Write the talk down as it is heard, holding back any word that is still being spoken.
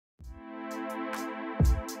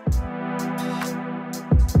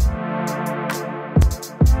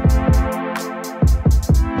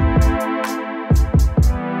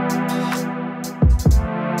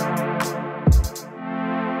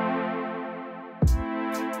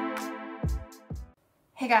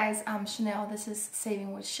Hey guys, I'm Chanel. This is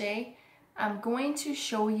Saving with Shay. I'm going to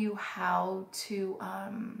show you how to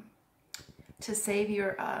save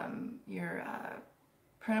your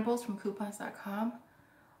printables from coupons.com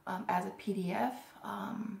as a PDF.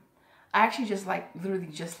 I actually literally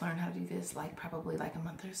just learned how to do this probably a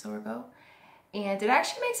month or so ago, and it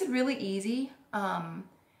actually makes it really easy.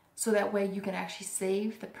 So that way you can actually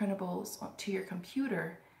save the printables to your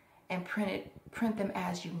computer and print them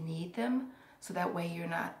as you need them. So that way you're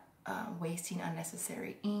not wasting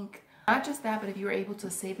unnecessary ink. Not just that, but if you're able to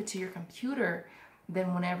save it to your computer,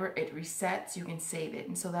 then whenever it resets, you can save it.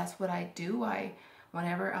 And so that's what I do.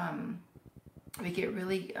 Whenever we get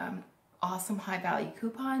really awesome high value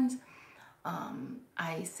coupons,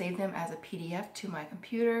 I save them as a PDF to my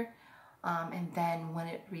computer. And then when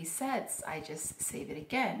it resets, I just save it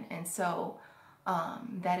again. And so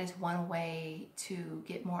that is one way to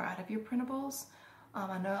get more out of your printables.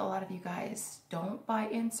 I know a lot of you guys don't buy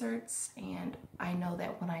inserts, and I know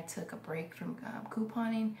that when I took a break from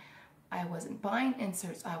couponing, I wasn't buying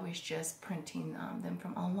inserts. I was just printing them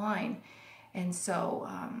from online. And so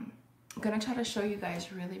I'm going to try to show you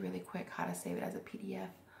guys really quick how to save it as a PDF.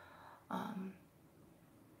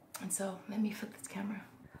 And so let me flip this camera.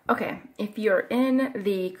 Okay, if you're in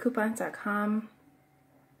the coupons.com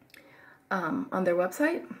on their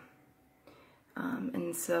website,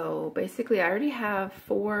 and so basically I already have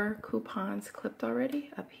 4 coupons clipped already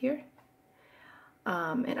up here,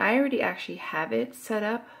 and I already actually have it set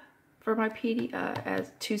up for my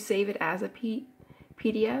as to save it as a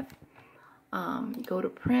PDF. You go to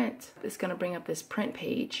print, it's going to bring up this print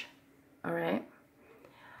page, all right,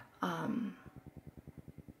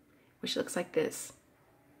 which looks like this.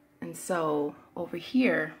 And so over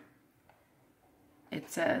here it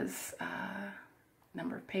says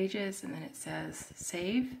number of pages, and then it says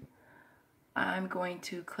save. I'm going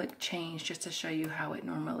to click change just to show you how it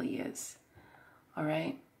normally is. All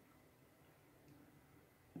right,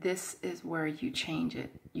 this is where you change it.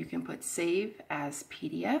 You can put save as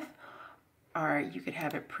PDF, or you could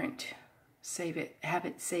have it print, save it, have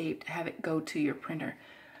it saved, have it go to your printer.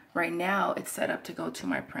 Right now it's set up to go to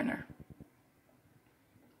my printer,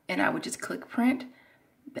 and I would just click print.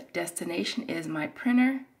 The destination is my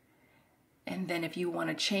printer. And then if you want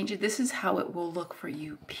to change it, this is how it will look for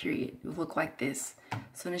you, period. It will look like this. As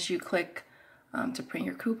soon as you click to print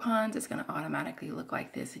your coupons, it's going to automatically look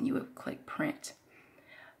like this, and you would click print.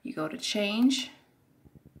 You go to change.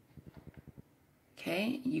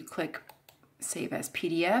 Okay, you click save as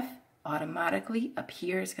PDF. Automatically up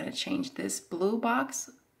here it's going to change this blue box.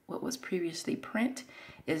 What was previously print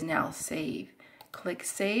is now save. Click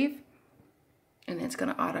save, and it's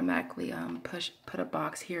going to automatically put a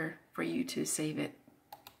box here for you to save it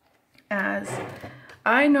as.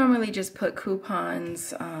 I normally just put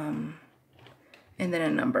coupons and then a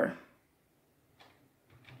number.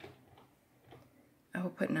 I will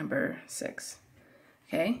put number 6.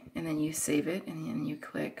 Okay, and then you save it, and then you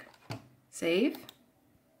click save,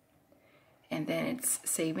 and then it's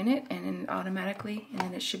saving it, and then automatically, and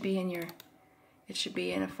then it should be in your, it should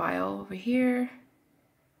be in a file over here,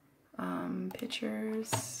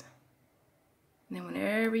 pictures, and then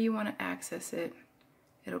whenever you want to access it,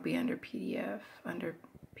 it'll be under PDF,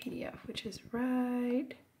 which is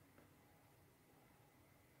right,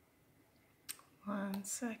 1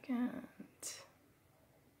 second,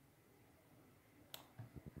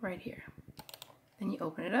 right here. Then you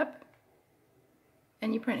open it up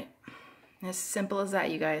and you print it. As simple as that,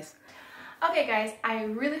 you guys. Okay guys, I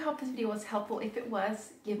really hope this video was helpful. If it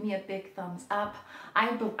was, give me a big thumbs up. I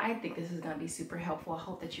think this is going to be super helpful. I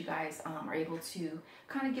hope that you guys are able to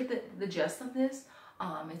kind of get the gist of this.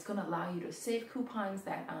 It's going to allow you to save coupons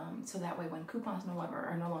that so that way when coupons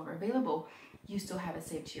are no longer available, you still have it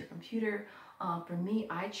saved to your computer. For me,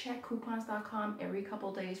 I check coupons.com every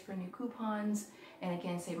couple days for new coupons, and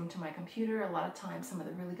again, save them to my computer. A lot of times, some of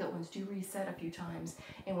the really good ones do reset a few times,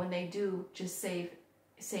 and when they do, just save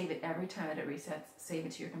it every time that it resets. Save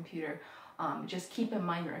it to your computer. Just keep in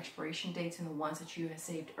mind your expiration dates, and the ones that you have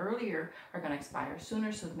saved earlier are going to expire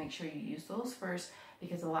sooner, so make sure you use those first,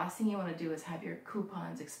 because the last thing you want to do is have your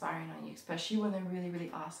coupons expiring on you, especially when they're really,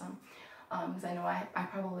 really awesome. Because I know I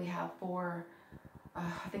probably have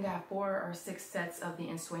I think I have 4 or 6 sets of the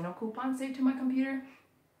Ensueño coupons saved to my computer.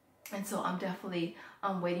 And so I'm definitely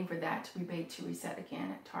waiting for that rebate to reset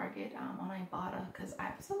again at Target on Ibotta, because I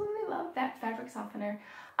absolutely love that fabric softener.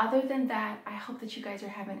 Other than that, I hope that you guys are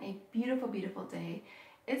having a beautiful, beautiful day.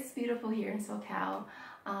 It's beautiful here in SoCal.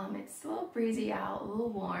 It's a little breezy out, a little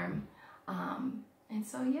warm. And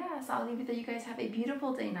so yeah, so I'll leave it there. You guys have a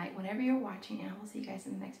beautiful day, night, whenever you're watching, and I will see you guys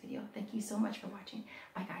in the next video. Thank you so much for watching.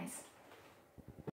 Bye, guys.